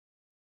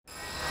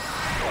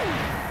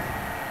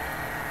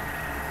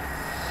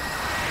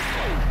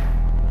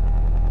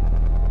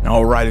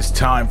All right, it's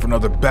time for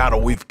another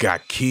battle. We've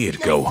got Kid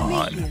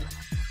Gohan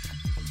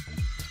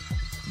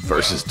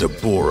versus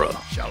Dabura.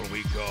 Shall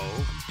we go?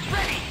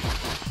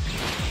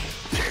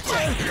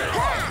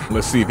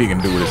 Let's see if he can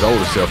do what his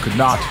older self could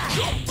not.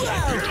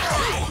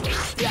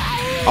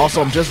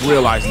 Also, I'm just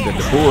realizing that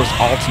Dabura's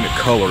alternate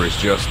color is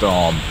just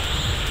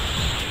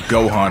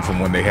Gohan from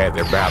when they had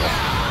their battle,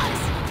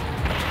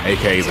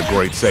 aka the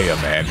Great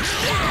Saiyan Man.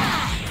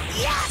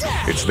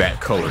 It's that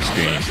color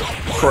scheme.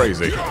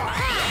 Crazy.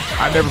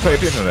 I never paid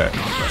attention to that.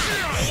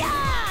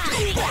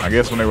 I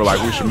guess when they were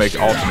like, we should make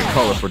alternate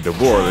color for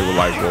Dabura, they were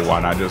like, well,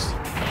 why not just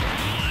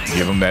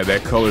give him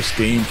that color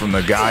scheme from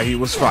the guy he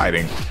was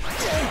fighting?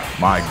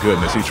 My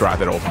goodness, he tried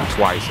that ultimate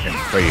twice and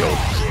failed.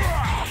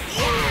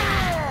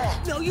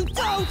 No, you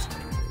don't.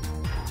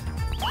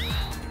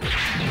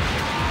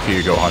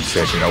 Kid Gohan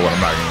said, you know what, I'm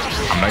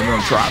not even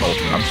gonna try an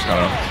ultimate. I'm just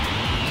gonna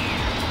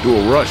do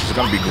a rush. It's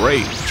gonna be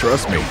great.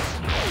 Trust me.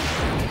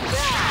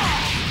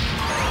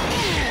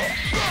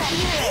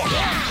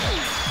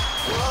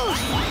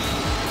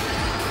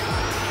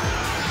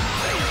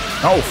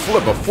 Oh,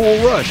 flip, a full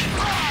rush.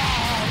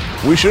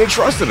 We should have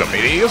trusted him.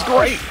 It is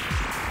great.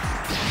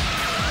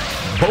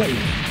 Boom.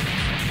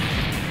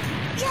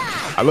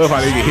 I love how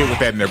they get hit with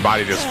that and their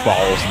body just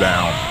falls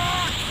down.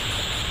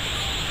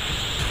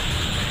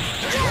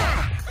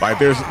 Like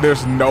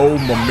there's no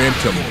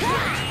momentum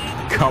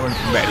coming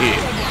from that hit.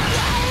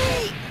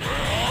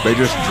 They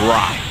just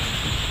drop.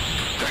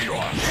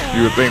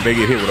 You would think they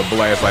get hit with a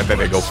blast like that,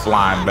 they go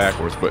flying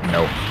backwards, but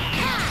no.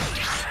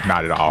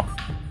 Not at all.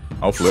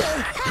 Oh, flip.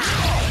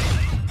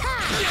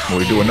 Will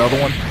we do another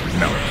one?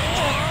 No.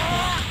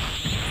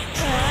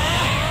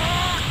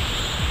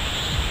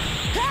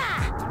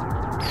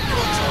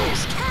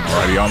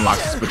 Alright, he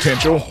unlocks his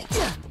potential.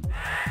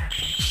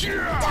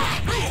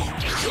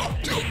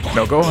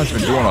 No, Gohan's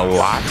been doing a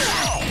lot,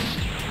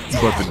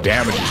 but the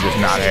damage is just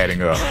not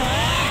adding up.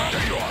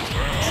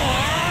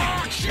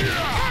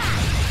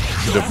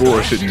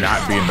 Dabura should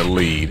not be in the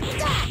lead.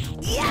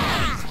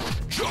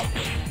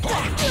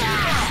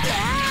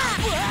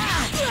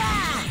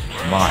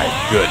 My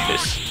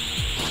goodness.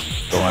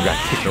 Gohan got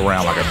kicked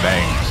around like a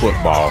dang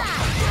football.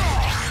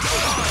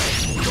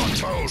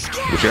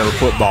 Whichever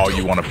football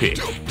you want to pick,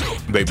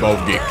 they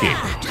both get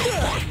kicked.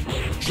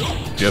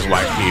 Just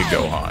like Kid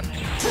Gohan.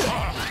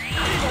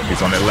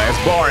 He's on that last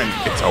bar and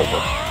it's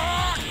over.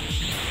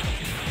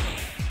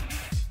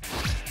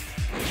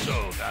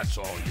 So that's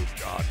all you've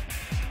got.